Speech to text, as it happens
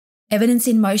Evidence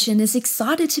in Motion is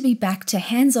excited to be back to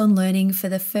hands-on learning for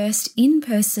the first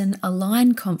in-person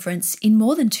Align conference in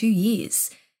more than 2 years.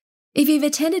 If you've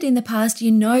attended in the past,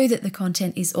 you know that the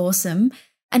content is awesome,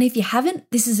 and if you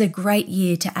haven't, this is a great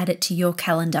year to add it to your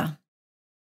calendar.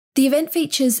 The event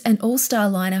features an all-star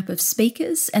lineup of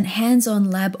speakers and hands-on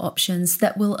lab options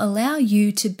that will allow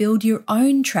you to build your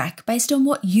own track based on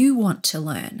what you want to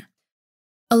learn.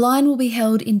 Align will be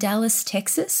held in Dallas,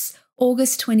 Texas,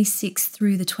 August 26th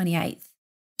through the 28th.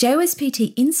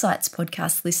 JOSPT Insights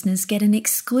podcast listeners get an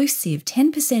exclusive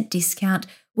 10% discount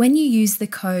when you use the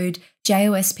code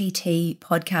JOSPT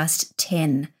Podcast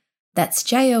 10. That's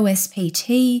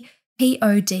JOSPT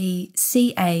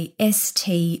PODCAST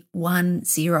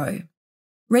 10.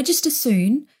 Register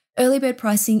soon. Early bird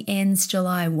pricing ends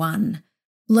July 1.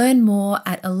 Learn more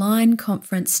at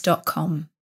alignconference.com.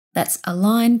 That's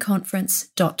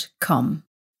alignconference.com.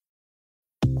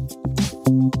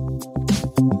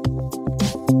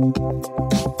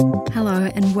 Hello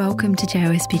and welcome to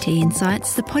JOSPT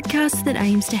Insights, the podcast that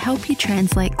aims to help you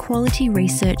translate quality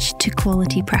research to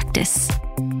quality practice.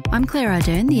 I'm Claire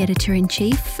Ardern, the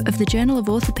Editor-in-Chief of the Journal of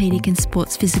Orthopaedic and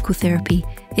Sports Physical Therapy.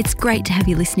 It's great to have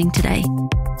you listening today.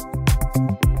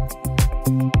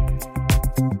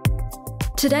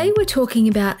 Today we're talking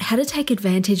about how to take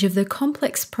advantage of the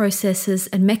complex processes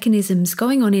and mechanisms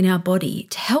going on in our body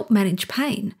to help manage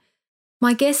pain.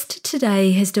 My guest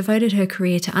today has devoted her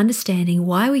career to understanding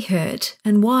why we hurt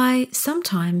and why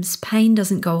sometimes pain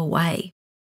doesn't go away.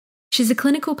 She's a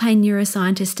clinical pain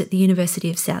neuroscientist at the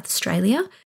University of South Australia,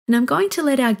 and I'm going to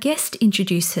let our guest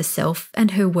introduce herself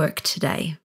and her work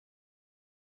today.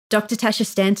 Dr. Tasha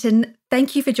Stanton,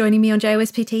 thank you for joining me on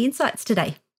JOSPT Insights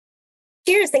today.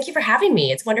 Cheers. Thank you for having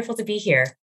me. It's wonderful to be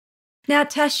here. Now,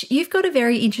 Tash, you've got a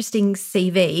very interesting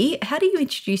CV. How do you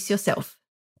introduce yourself?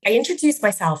 I introduce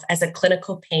myself as a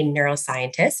clinical pain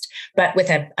neuroscientist, but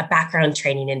with a background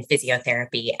training in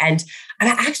physiotherapy. And I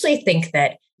actually think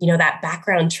that, that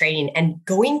background training and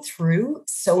going through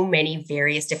so many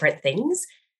various different things,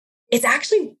 it's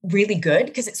actually really good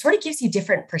because it sort of gives you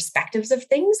different perspectives of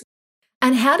things.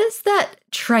 And how does that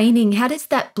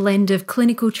blend of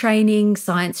clinical training,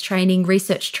 science training,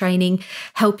 research training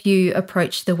help you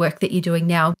approach the work that you're doing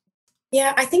now?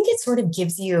 Yeah, I think it sort of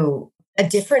gives you a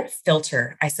different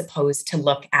filter, I suppose, to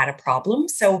look at a problem.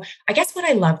 So I guess what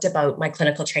I loved about my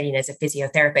clinical training as a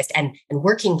physiotherapist and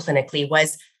working clinically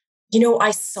was,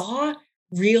 I saw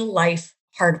real life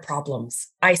hard problems.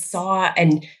 I saw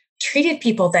and treated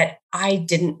people that I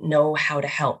didn't know how to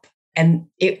help. And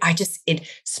it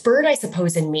spurred, I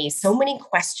suppose, in me so many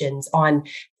questions on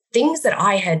things that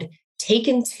I had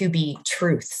taken to be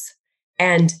truths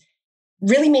and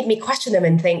really made me question them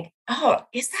and think, oh,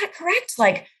 is that correct?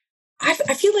 Like,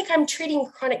 I feel like I'm treating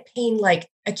chronic pain like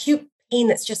acute pain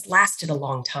that's just lasted a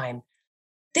long time.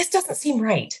 This doesn't seem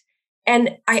right.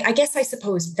 And I guess I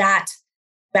suppose that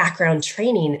background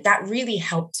training, that really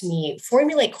helped me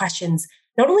formulate questions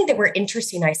not only that were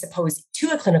interesting, I suppose, to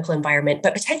a clinical environment,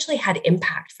 but potentially had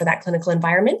impact for that clinical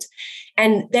environment.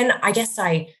 And then I guess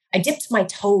I dipped my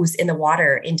toes in the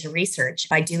water into research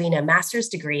by doing a master's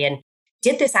degree and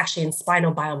did this actually in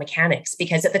spinal biomechanics,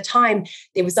 because at the time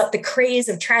it was the craze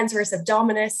of transverse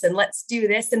abdominis and let's do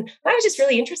this. And I was just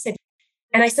really interested.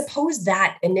 And I suppose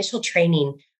that initial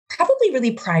training probably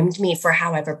really primed me for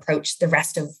how I've approached the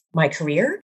rest of my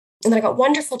career. And then I got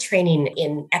wonderful training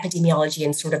in epidemiology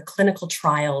and sort of clinical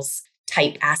trials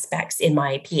type aspects in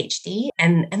my PhD.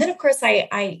 And then, of course,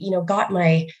 I got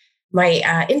my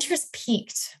interest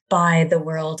piqued by the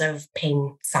world of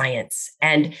pain science.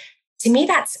 And to me,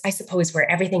 that's, I suppose, where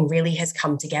everything really has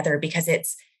come together, because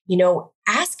it's,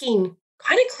 asking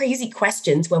kind of crazy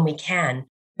questions when we can,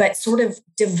 but sort of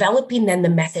developing then the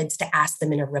methods to ask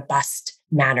them in a robust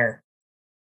manner.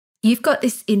 You've got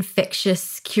this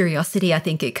infectious curiosity, I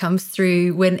think it comes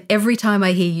through when every time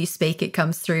I hear you speak, it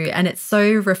comes through, and it's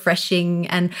so refreshing.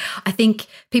 And I think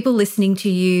people listening to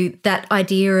you, that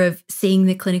idea of seeing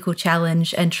the clinical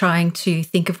challenge and trying to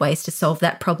think of ways to solve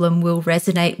that problem will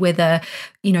resonate whether,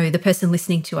 the person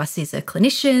listening to us is a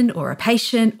clinician or a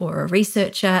patient or a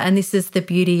researcher. And this is the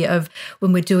beauty of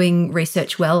when we're doing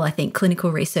research well, I think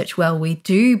clinical research well, we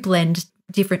do blend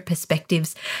different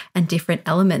perspectives and different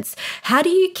elements. How do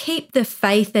you keep the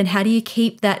faith and how do you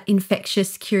keep that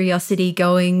infectious curiosity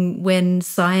going when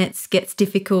science gets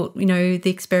difficult, the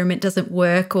experiment doesn't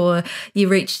work, or you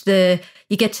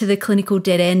get to the clinical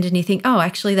dead end and you think, oh,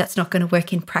 actually that's not going to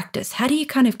work in practice? How do you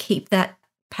kind of keep that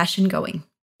passion going?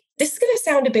 This is going to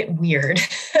sound a bit weird,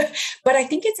 but I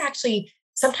think it's actually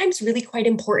sometimes really quite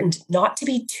important not to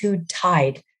be too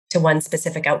tied to one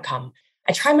specific outcome.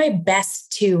 I try my best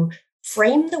to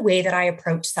frame the way that I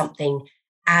approach something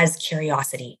as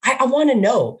curiosity. I want to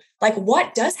know, like,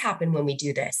 what does happen when we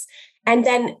do this? And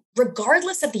then,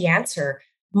 regardless of the answer,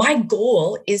 my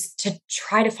goal is to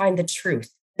try to find the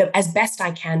truth as best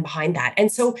I can behind that.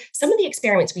 And so, some of the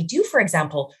experiments we do, for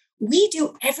example, we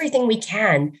do everything we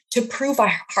can to prove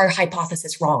our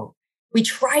hypothesis wrong. We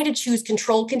try to choose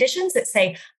control conditions that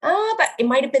say, but it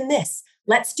might have been this.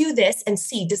 Let's do this and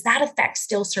see, does that effect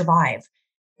still survive?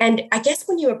 And I guess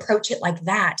when you approach it like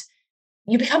that,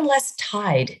 you become less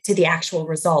tied to the actual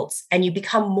results and you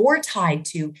become more tied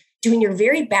to doing your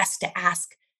very best to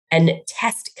ask and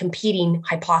test competing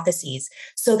hypotheses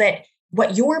so that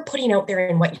what you're putting out there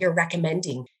and what you're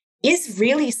recommending is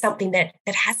really something that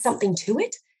has something to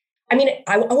it. I mean,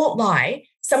 I won't lie.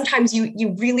 Sometimes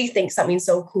you really think something's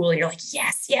so cool and you're like,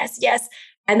 yes, yes, yes.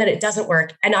 And then it doesn't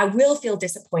work. And I will feel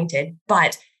disappointed,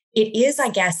 but it is, I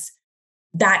guess,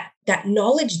 that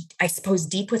knowledge, I suppose,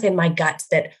 deep within my gut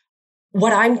that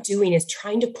what I'm doing is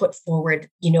trying to put forward,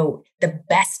 the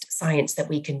best science that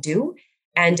we can do.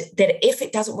 And that if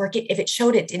it doesn't work, if it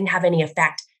showed it didn't have any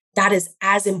effect, that is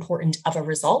as important of a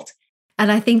result.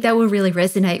 And I think that will really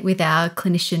resonate with our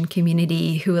clinician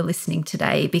community who are listening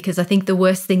today, because I think the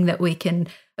worst thing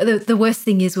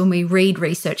is when we read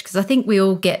research, because I think we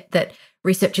all get that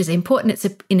research is important. It's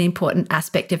an important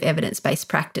aspect of evidence-based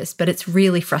practice, but it's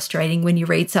really frustrating when you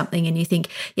read something and you think,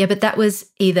 yeah, but that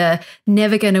was either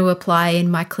never going to apply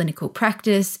in my clinical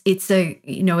practice. It's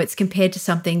compared to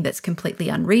something that's completely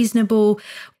unreasonable.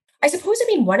 I suppose,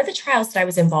 one of the trials that I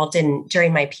was involved in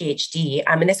during my PhD,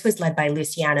 and this was led by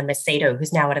Luciana Macedo,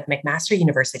 who's now out of McMaster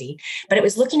University, but it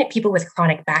was looking at people with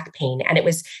chronic back pain, and it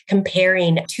was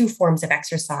comparing two forms of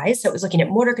exercise. So it was looking at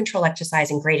motor control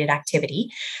exercise and graded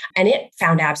activity, and it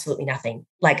found absolutely nothing.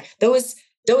 Like those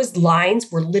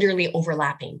lines were literally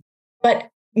overlapping. But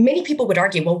many people would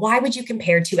argue, well, why would you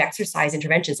compare two exercise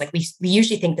interventions? Like we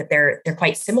usually think that they're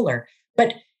quite similar,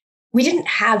 but we didn't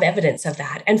have evidence of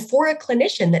that. And for a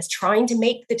clinician that's trying to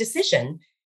make the decision,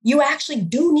 you actually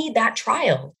do need that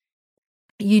trial.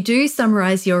 You do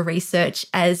summarize your research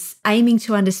as aiming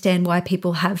to understand why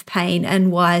people have pain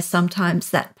and why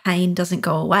sometimes that pain doesn't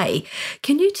go away.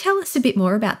 Can you tell us a bit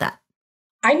more about that?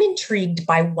 I'm intrigued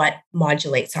by what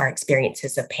modulates our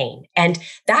experiences of pain. And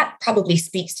that probably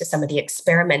speaks to some of the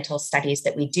experimental studies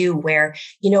that we do where,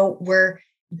 we're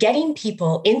getting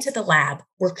people into the lab,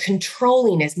 we're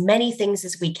controlling as many things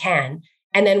as we can.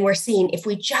 And then we're seeing if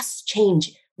we just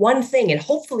change one thing, and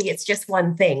hopefully it's just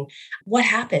one thing, what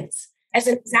happens? As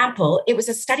an example, it was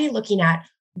a study looking at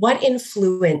what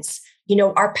influence,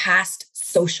 our past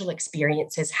social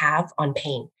experiences have on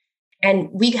pain. And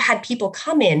we had people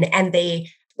come in and they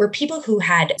were people who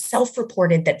had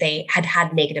self-reported that they had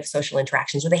had negative social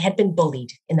interactions or they had been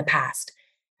bullied in the past.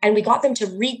 And we got them to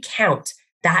recount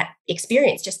that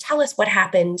experience. Just tell us what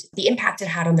happened, the impact it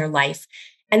had on their life.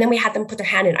 And then we had them put their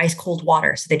hand in ice cold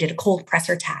water. So they did a cold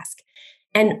presser task.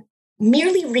 And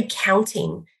merely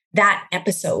recounting that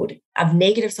episode of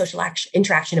negative social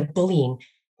interaction of bullying,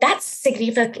 that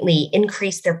significantly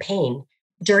increased their pain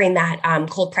during that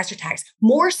cold presser task,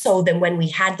 more so than when we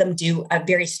had them do a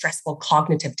very stressful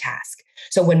cognitive task.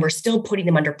 So when we're still putting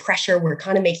them under pressure, we're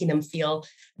kind of making them feel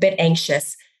a bit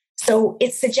anxious. So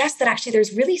it suggests that actually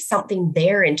there's really something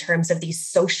there in terms of these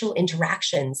social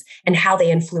interactions and how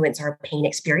they influence our pain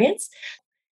experience.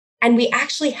 And we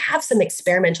actually have some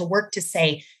experimental work to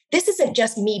say, this isn't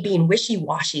just me being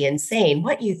wishy-washy and saying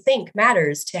what you think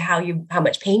matters to how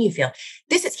much pain you feel.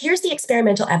 Here's the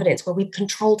experimental evidence where we've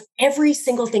controlled every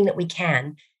single thing that we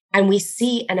can, and we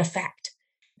see an effect.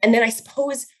 And then I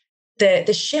suppose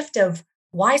the shift of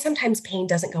why sometimes pain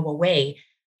doesn't go away,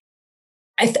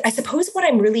 I suppose what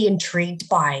I'm really intrigued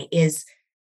by is,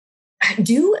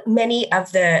 do many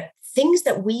of the things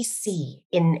that we see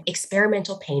in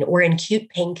experimental pain or in acute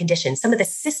pain conditions, some of the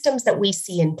systems that we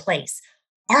see in place,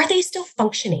 are they still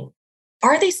functioning?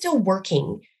 Are they still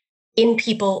working in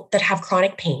people that have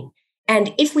chronic pain?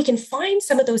 And if we can find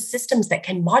some of those systems that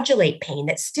can modulate pain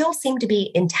that still seem to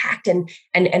be intact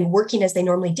and working as they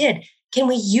normally did, can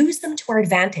we use them to our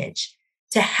advantage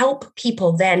to help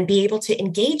people then be able to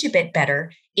engage a bit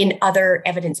better in other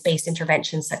evidence-based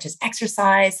interventions, such as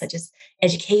exercise, such as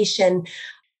education?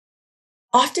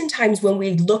 Oftentimes, when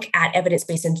we look at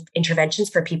evidence-based interventions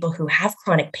for people who have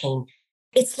chronic pain,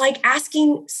 it's like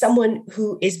asking someone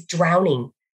who is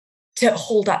drowning to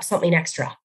hold up something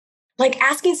extra, like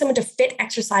asking someone to fit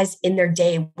exercise in their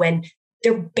day when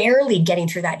they're barely getting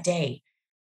through that day.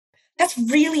 That's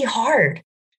really hard.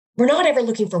 We're not ever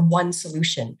looking for one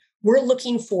solution. We're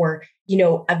looking for,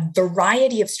 a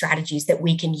variety of strategies that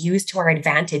we can use to our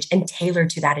advantage and tailor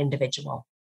to that individual.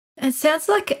 It sounds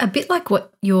like a bit like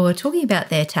what you're talking about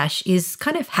there, Tash, is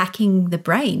kind of hacking the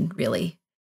brain, really.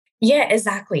 Yeah,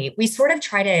 exactly. We sort of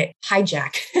try to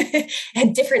hijack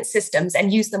different systems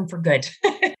and use them for good.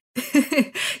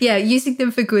 Yeah, using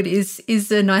them for good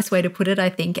is a nice way to put it, I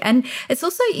think. And it's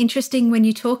also interesting when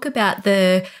you talk about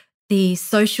the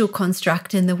social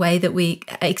construct and the way that we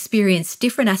experience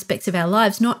different aspects of our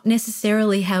lives, not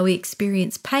necessarily how we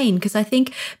experience pain. Because I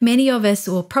think many of us,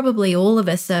 or probably all of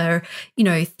us, are,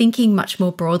 thinking much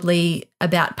more broadly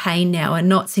about pain now and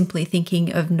not simply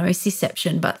thinking of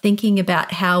nociception, but thinking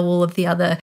about how all of the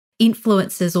other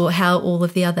influences or how all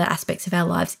of the other aspects of our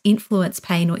lives influence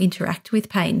pain or interact with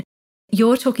pain.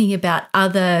 You're talking about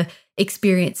other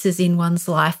experiences in one's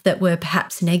life that were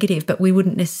perhaps negative, but we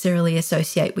wouldn't necessarily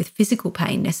associate with physical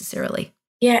pain necessarily.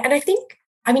 Yeah.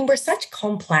 And we're such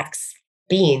complex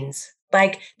beings.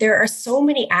 Like there are so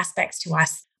many aspects to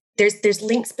us. There's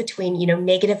links between,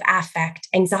 negative affect,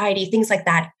 anxiety, things like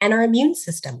that, and our immune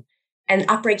system and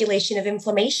upregulation of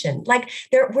inflammation.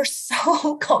 We're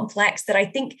so complex that I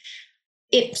think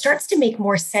it starts to make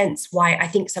more sense why I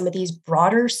think some of these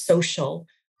broader social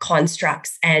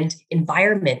constructs and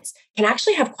environments can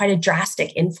actually have quite a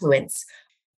drastic influence.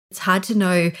 It's hard to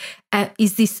know,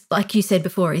 is this, like you said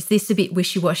before, is this a bit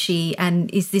wishy-washy? And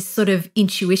is this sort of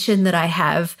intuition that I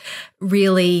have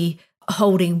really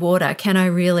holding water? Can I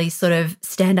really sort of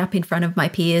stand up in front of my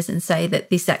peers and say that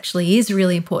this actually is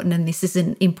really important and this is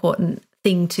an important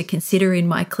thing to consider in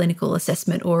my clinical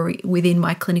assessment or within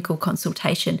my clinical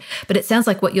consultation? But it sounds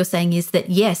like what you're saying is that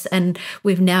yes, and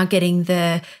we're now getting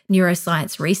the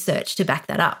neuroscience research to back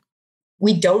that up.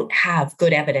 We don't have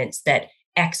good evidence that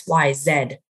X, Y,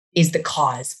 Z is the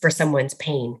cause for someone's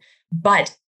pain.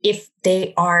 But if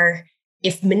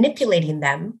manipulating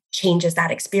them changes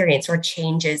that experience or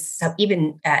changes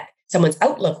someone's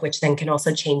outlook, which then can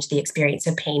also change the experience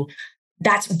of pain,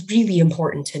 that's really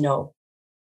important to know.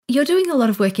 You're doing a lot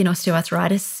of work in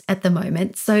osteoarthritis at the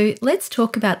moment. So let's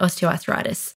talk about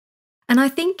osteoarthritis. And I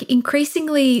think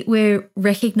increasingly we're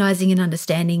recognizing and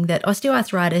understanding that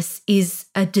osteoarthritis is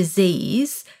a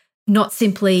disease, not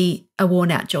simply a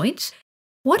worn out joint.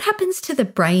 What happens to the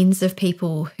brains of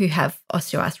people who have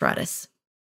osteoarthritis?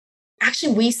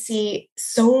 Actually, we see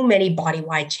so many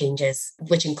body-wide changes,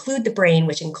 which include the brain,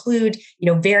 which include,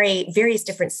 various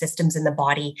different systems in the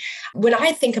body. When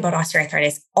I think about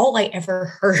osteoarthritis, all I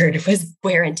ever heard was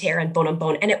wear and tear and bone on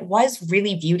bone. And it was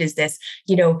really viewed as this,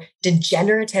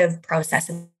 degenerative process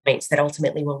in joints that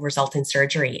ultimately will result in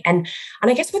surgery. And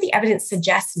I guess what the evidence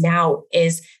suggests now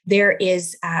is there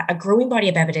is a growing body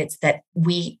of evidence that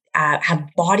we have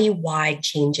body-wide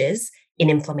changes in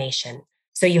inflammation.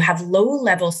 So you have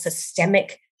low-level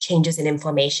systemic changes in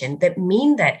inflammation that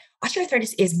mean that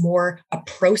osteoarthritis is more a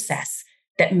process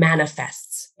that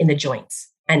manifests in the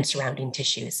joints and surrounding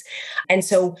tissues. And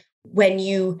so when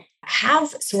you have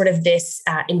sort of this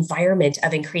environment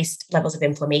of increased levels of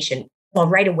inflammation, well,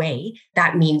 right away,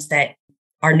 that means that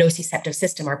our nociceptive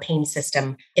system, our pain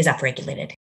system, is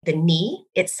upregulated. The knee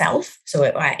itself, so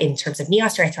in terms of knee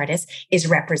osteoarthritis, is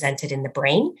represented in the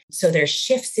brain. So there's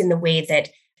shifts in the way that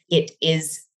it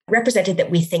is represented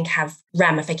that we think have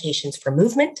ramifications for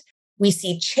movement. We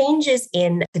see changes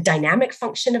in the dynamic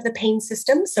function of the pain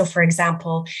system. So, for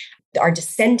example, our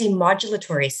descending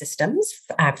modulatory systems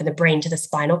from the brain to the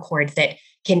spinal cord that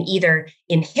can either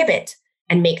inhibit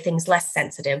and make things less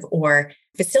sensitive or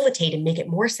facilitate and make it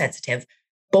more sensitive.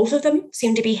 Both of them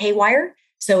seem to be haywire.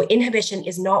 So inhibition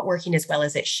is not working as well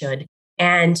as it should.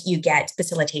 And you get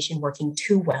facilitation working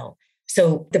too well.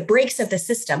 So the brakes of the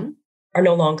system are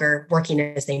no longer working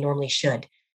as they normally should.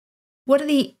 What are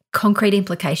the concrete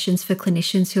implications for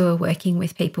clinicians who are working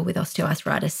with people with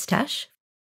osteoarthritis, Tash?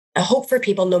 A hope for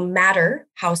people, no matter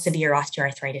how severe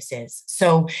osteoarthritis is.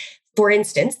 So, for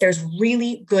instance, there's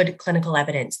really good clinical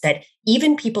evidence that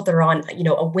even people that are on,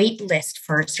 a wait list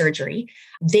for surgery,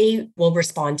 they will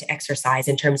respond to exercise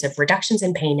in terms of reductions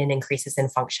in pain and increases in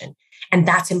function. And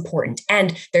that's important.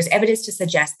 And there's evidence to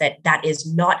suggest that that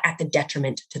is not at the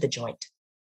detriment to the joint.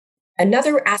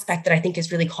 Another aspect that I think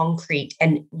is really concrete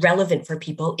and relevant for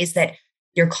people is that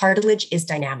your cartilage is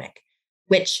dynamic,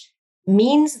 which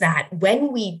means that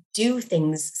when we do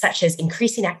things such as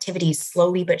increasing activities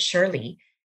slowly but surely,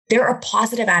 there are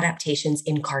positive adaptations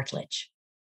in cartilage.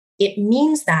 It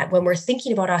means that when we're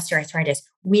thinking about osteoarthritis,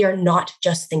 we are not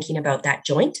just thinking about that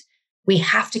joint. We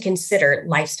have to consider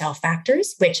lifestyle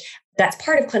factors, which that's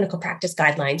part of clinical practice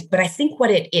guidelines. But I think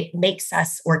what it makes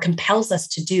us or compels us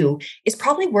to do is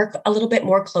probably work a little bit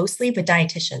more closely with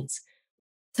dietitians.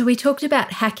 So we talked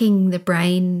about hacking the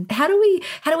brain. How do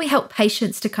we help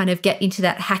patients to kind of get into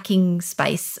that hacking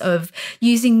space of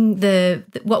using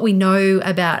what we know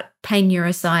about pain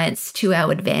neuroscience to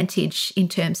our advantage in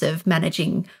terms of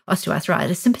managing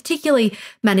osteoarthritis and particularly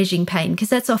managing pain, because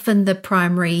that's often the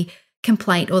primary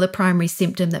complaint or the primary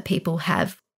symptom that people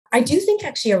have. I do think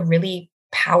actually a really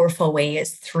powerful way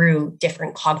is through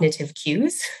different cognitive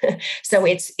cues. So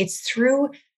it's through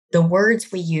the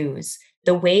words we use,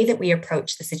 the way that we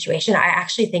approach the situation. I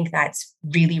actually think that's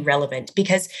really relevant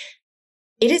because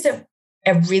it is a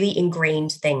really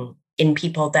ingrained thing in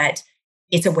people that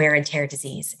it's a wear and tear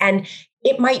disease. And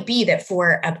it might be that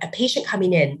for a patient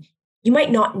coming in, you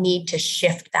might not need to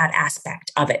shift that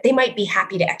aspect of it. They might be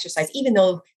happy to exercise, even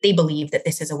though they believe that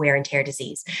this is a wear and tear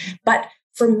disease. But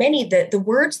for many, the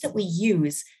words that we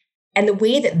use and the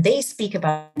way that they speak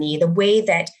about me, the way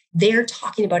that they're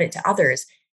talking about it to others,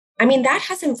 I mean, that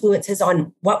has influences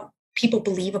on what people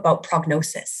believe about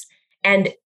prognosis.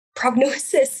 And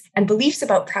prognosis and beliefs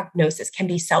about prognosis can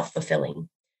be self-fulfilling.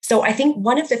 So I think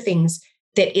one of the things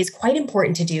that is quite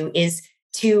important to do is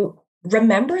to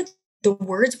remember the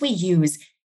words we use.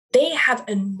 They have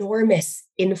enormous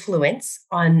influence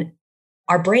on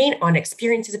our brain, on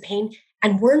experiences of pain,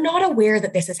 and we're not aware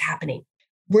that this is happening.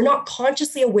 We're not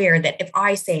consciously aware that if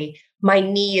I say my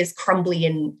knee is crumbly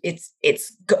and it's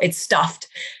stuffed,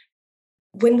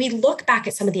 when we look back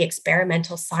at some of the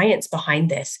experimental science behind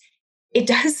this, it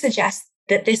does suggest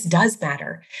that this does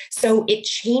matter. So it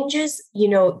changes,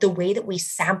 the way that we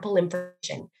sample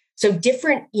information. So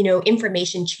different,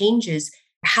 information changes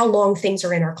how long things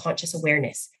are in our conscious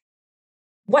awareness.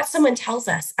 What someone tells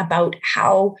us about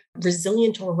how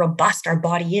resilient or robust our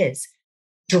body is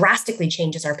drastically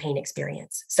changes our pain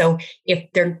experience. So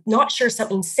if they're not sure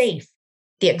something's safe,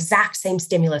 the exact same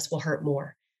stimulus will hurt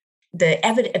more. The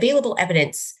available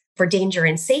evidence for danger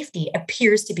and safety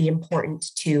appears to be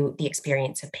important to the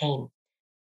experience of pain.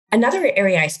 Another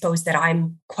area, I suppose, that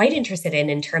I'm quite interested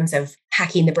in terms of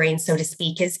hacking the brain, so to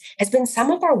speak, has been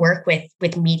some of our work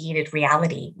with mediated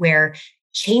reality, where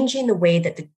changing the way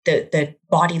that the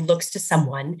body looks to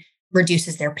someone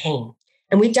reduces their pain.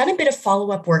 And we've done a bit of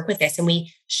follow-up work with this, and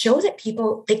we show that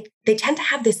people, they tend to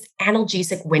have this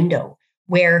analgesic window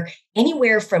where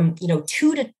anywhere from 2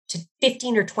 to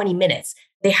 15 or 20 minutes,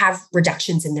 they have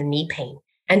reductions in their knee pain.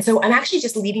 And so I'm actually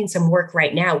just leading some work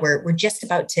right now where we're just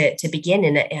about to begin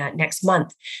in next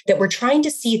month, that we're trying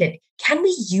to see that can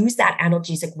we use that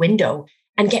analgesic window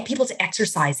and get people to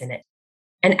exercise in it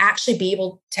and actually be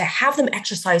able to have them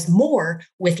exercise more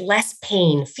with less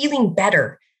pain, feeling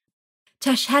better.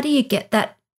 Tash, how do you get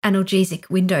that analgesic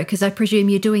window? Because I presume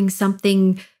you're doing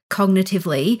something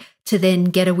cognitively to then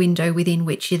get a window within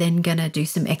which you're then going to do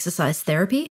some exercise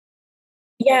therapy?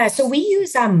 Yeah, so we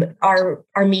use our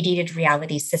mediated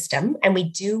reality system, and we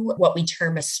do what we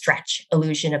term a stretch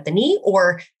illusion of the knee,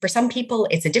 or for some people,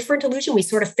 it's a different illusion. We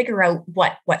sort of figure out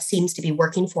what seems to be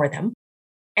working for them.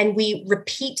 And we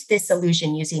repeat this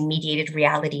illusion using mediated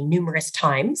reality numerous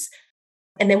times.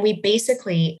 And then we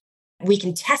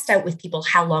can test out with people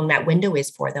how long that window is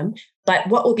for them. But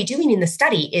what we'll be doing in the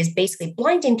study is basically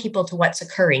blinding people to what's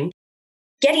occurring,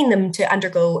 getting them to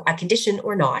undergo a condition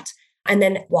or not, and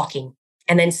then walking.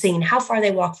 And then seeing how far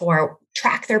they walk for,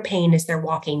 track their pain as they're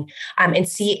walking, and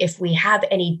see if we have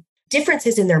any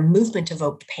differences in their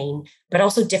movement-evoked pain, but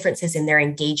also differences in their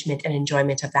engagement and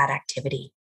enjoyment of that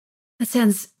activity. That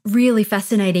sounds really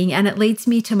fascinating. And it leads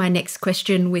me to my next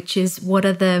question, which is, what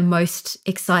are the most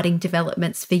exciting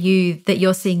developments for you that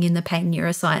you're seeing in the pain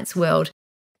neuroscience world?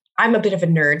 I'm a bit of a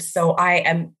nerd, so I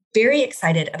am very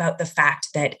excited about the fact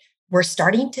that we're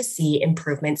starting to see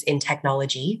improvements in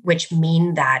technology, which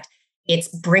mean that it's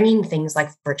bringing things like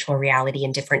virtual reality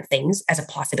and different things as a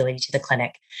possibility to the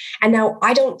clinic. And now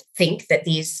I don't think that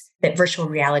virtual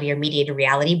reality or mediated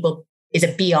reality is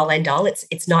a be all end all.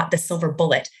 It's not the silver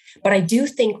bullet, but I do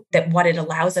think that what it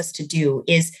allows us to do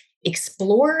is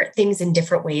explore things in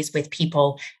different ways with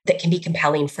people that can be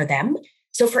compelling for them.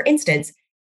 So for instance,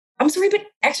 I'm sorry, but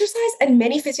exercise and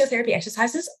many physiotherapy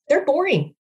exercises, they're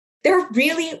boring. They're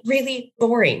really, really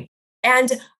boring.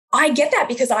 And I get that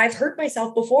because I've hurt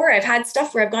myself before. I've had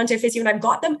stuff where I've gone to a physio and I've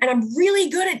got them and I'm really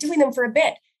good at doing them for a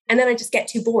bit. And then I just get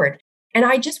too bored. And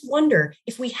I just wonder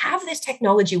if we have this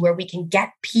technology where we can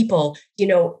get people,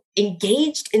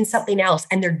 engaged in something else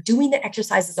and they're doing the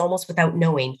exercises almost without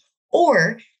knowing,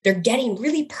 or they're getting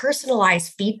really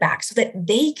personalized feedback so that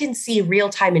they can see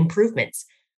real-time improvements.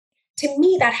 To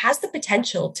me, that has the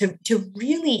potential to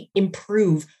really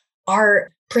improve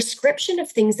our prescription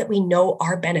of things that we know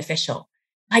are beneficial.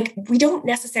 Like, we don't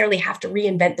necessarily have to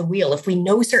reinvent the wheel. If we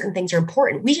know certain things are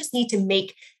important, we just need to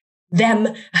make them,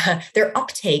 their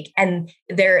uptake and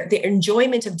their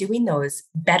enjoyment of doing those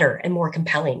better and more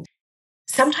compelling.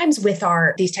 Sometimes with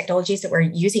these technologies that we're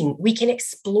using, we can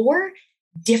explore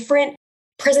different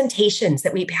presentations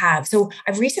that we have. So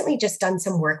I've recently just done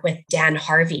some work with Dan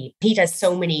Harvey. He does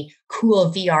so many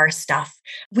cool VR stuff.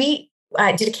 We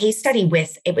did a case study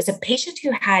it was a patient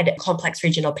who had complex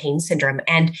regional pain syndrome.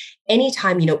 And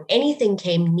anytime, anything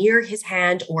came near his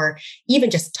hand or even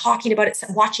just talking about it,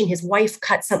 watching his wife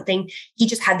cut something, he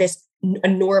just had this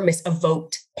enormous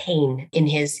evoked pain in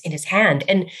his hand.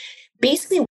 And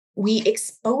basically, we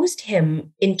exposed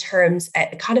him in terms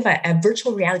of kind of a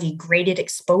virtual reality graded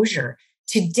exposure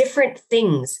to different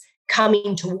things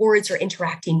coming towards or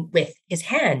interacting with his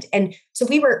hand. And so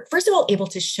we were, first of all, able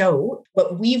to show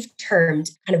what we've termed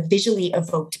kind of visually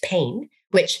evoked pain,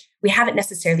 which we haven't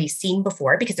necessarily seen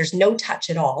before because there's no touch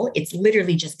at all. It's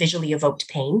literally just visually evoked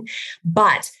pain.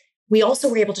 But we also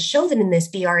were able to show that in this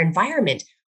VR environment,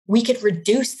 we could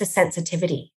reduce the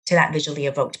sensitivity to that visually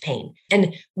evoked pain.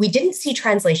 And we didn't see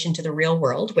translation to the real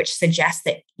world, which suggests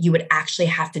that you would actually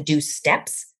have to do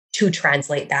steps to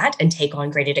translate that and take on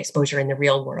graded exposure in the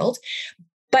real world.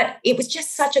 But it was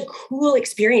just such a cool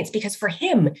experience because for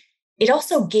him, it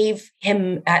also gave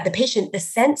him, the patient, the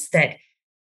sense that,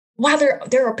 wow,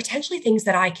 there are potentially things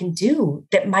that I can do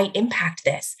that might impact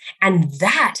this. And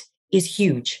that is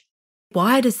huge.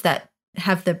 Why does that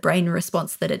have the brain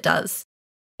response that it does?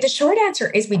 The short answer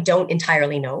is we don't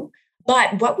entirely know.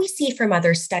 But what we see from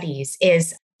other studies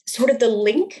is sort of the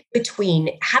link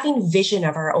between having vision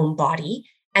of our own body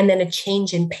and then a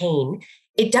change in pain.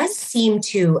 It does seem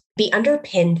to be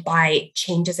underpinned by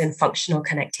changes in functional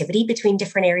connectivity between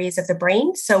different areas of the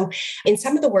brain. So in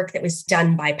some of the work that was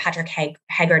done by Patrick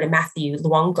Haggard and Matthew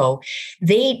Luongo,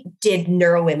 they did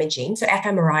neuroimaging, so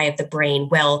fMRI of the brain,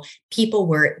 while people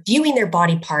were viewing their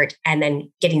body part and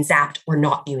then getting zapped or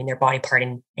not viewing their body part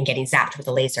and getting zapped with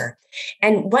a laser.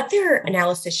 And what their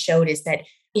analysis showed is that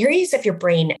areas of your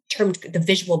brain termed the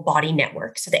visual body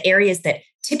network, so the areas that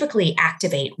typically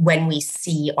activate when we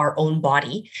see our own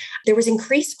body, there was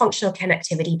increased functional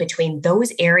connectivity between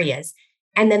those areas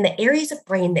and then the areas of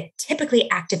brain that typically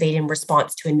activate in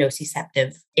response to a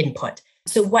nociceptive input.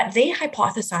 So what they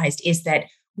hypothesized is that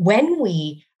when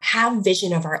we have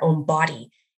vision of our own body,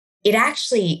 it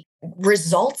actually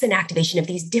results in activation of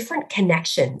these different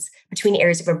connections between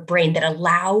areas of our brain that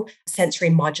allow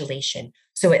sensory modulation.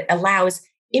 So it allows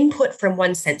input from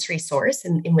one sensory source,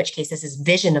 in which case this is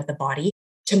vision of the body,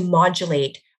 to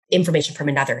modulate information from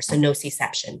another, so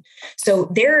nociception. So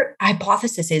their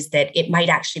hypothesis is that it might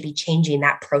actually be changing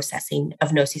that processing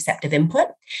of nociceptive input,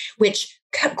 which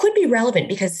could be relevant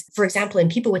because, for example, in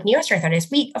people with knee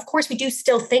osteoarthritis, we do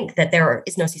still think that there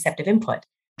is nociceptive input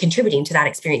contributing to that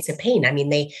experience of pain. I mean,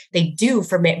 they do,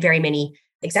 for very many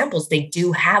examples, they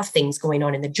do have things going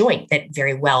on in the joint that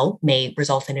very well may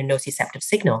result in a nociceptive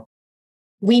signal.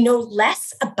 We know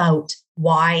less about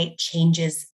why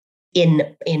changes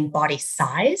in body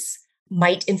size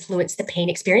might influence the pain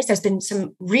experience. There's been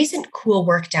some recent cool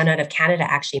work done out of Canada,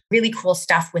 actually, really cool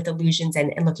stuff with illusions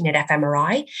and looking at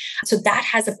fMRI. So that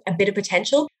has a bit of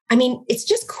potential. I mean, it's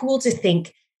just cool to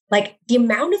think like the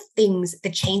amount of things, the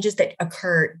changes that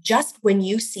occur just when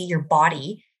you see your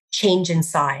body change in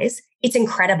size. It's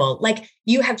incredible. Like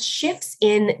you have shifts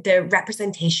in the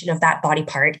representation of that body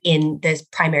part in the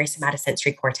primary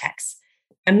somatosensory cortex.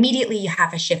 Immediately you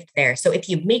have a shift there. So if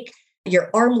you make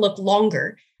your arm look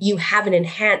longer, you have an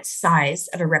enhanced size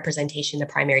of a representation in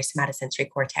the primary somatosensory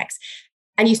cortex.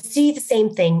 And you see the same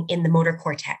thing in the motor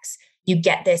cortex. You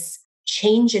get this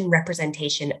change in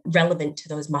representation relevant to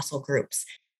those muscle groups.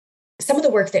 Some of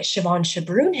the work that Siobhan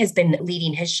Shabrun has been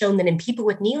leading has shown that in people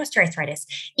with knee osteoarthritis,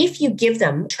 if you give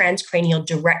them transcranial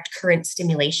direct current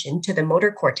stimulation to the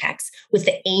motor cortex with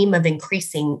the aim of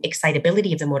increasing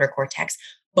excitability of the motor cortex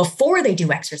before they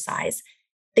do exercise,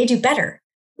 they do better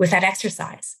with that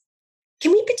exercise.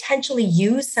 Can we potentially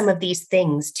use some of these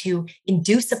things to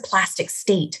induce a plastic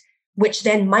state, which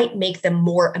then might make them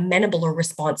more amenable or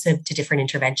responsive to different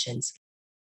interventions?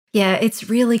 Yeah, it's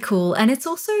really cool. And it's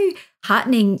also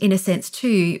heartening in a sense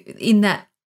too, in that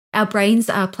our brains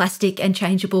are plastic and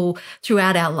changeable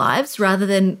throughout our lives rather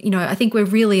than, I think we're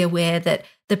really aware that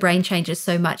the brain changes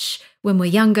so much when we're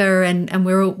younger and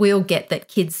we all get that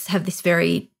kids have this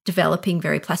very developing,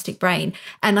 very plastic brain.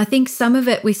 And I think some of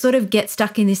it, we sort of get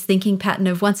stuck in this thinking pattern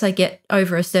of once I get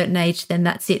over a certain age, then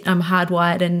that's it, I'm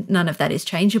hardwired and none of that is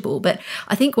changeable. But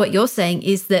I think what you're saying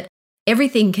is that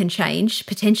everything can change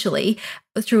potentially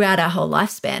throughout our whole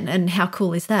lifespan. And how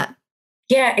cool is that?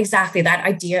 Yeah, exactly. That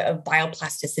idea of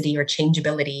bioplasticity or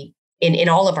changeability in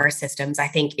all of our systems, I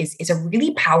think is a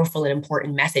really powerful and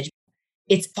important message.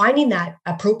 It's finding that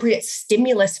appropriate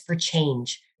stimulus for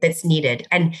change that's needed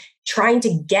and trying to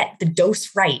get the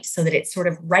dose right so that it's sort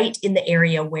of right in the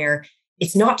area where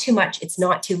it's not too much, it's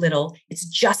not too little, it's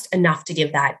just enough to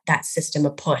give that system a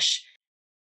push.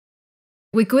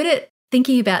 We're good at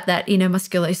thinking about that in a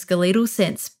musculoskeletal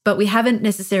sense, but we haven't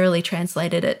necessarily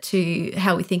translated it to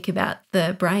how we think about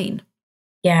the brain.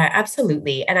 Yeah,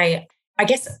 absolutely. And I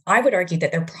guess I would argue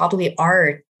that there probably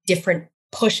are different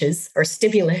pushes or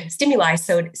stimuli,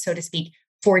 so to speak,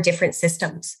 for different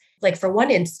systems. Like for one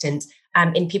instance,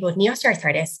 in people with knee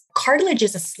osteoarthritis, cartilage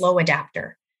is a slow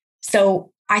adapter.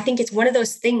 So I think it's one of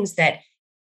those things that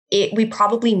we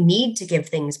probably need to give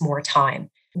things more time,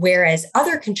 whereas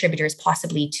other contributors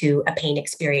possibly to a pain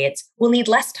experience will need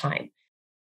less time.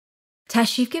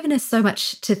 Tash, you've given us so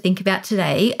much to think about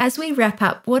today. As we wrap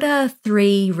up, what are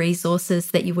 3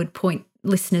 resources that you would point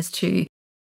listeners to?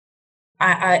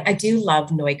 I do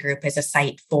love Noi Group as a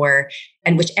site for,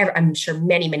 and whichever I'm sure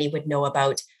many would know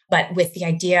about, but with the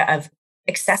idea of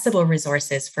accessible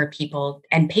resources for people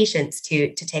and patients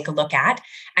to take a look at.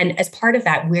 And as part of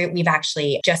that, we've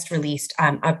actually just released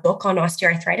a book on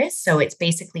osteoarthritis. So it's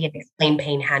basically an explain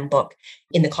pain handbook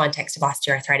in the context of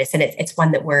osteoarthritis. And it's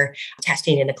one that we're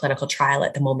testing in a clinical trial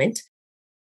at the moment.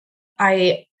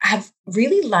 I have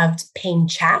really loved Pain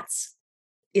Chats,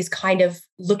 is kind of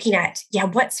looking at,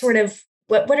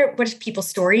 what are people's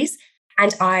stories?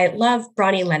 And I love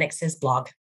Bronnie Lennox's blog.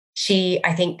 She,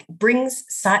 I think, brings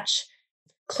such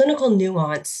clinical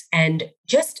nuance and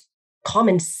just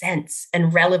common sense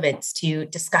and relevance to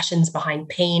discussions behind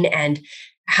pain and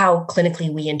how clinically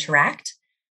we interact.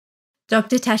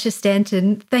 Dr. Tasha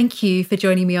Stanton, thank you for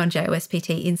joining me on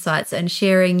JOSPT Insights and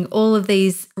sharing all of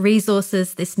these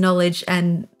resources, this knowledge,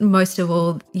 and most of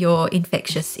all, your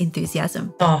infectious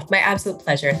enthusiasm. Oh, my absolute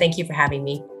pleasure. Thank you for having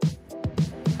me.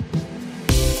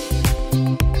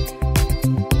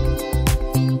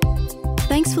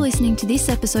 Thanks for listening to this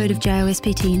episode of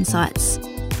JOSPT Insights.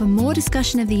 For more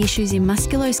discussion of the issues in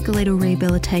musculoskeletal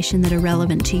rehabilitation that are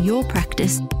relevant to your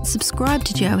practice, subscribe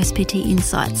to JOSPT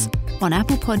Insights on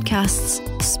Apple Podcasts,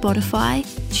 Spotify,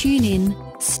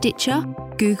 TuneIn, Stitcher,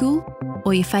 Google,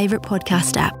 or your favourite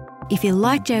podcast app. If you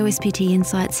like JOSPT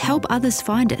Insights, help others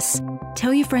find us.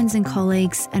 Tell your friends and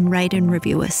colleagues and rate and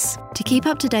review us. To keep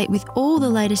up to date with all the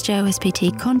latest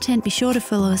JOSPT content, be sure to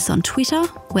follow us on Twitter,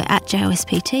 we're at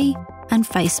JOSPT, and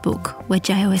Facebook, we're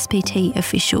JOSPT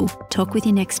Official. Talk with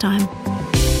you next time.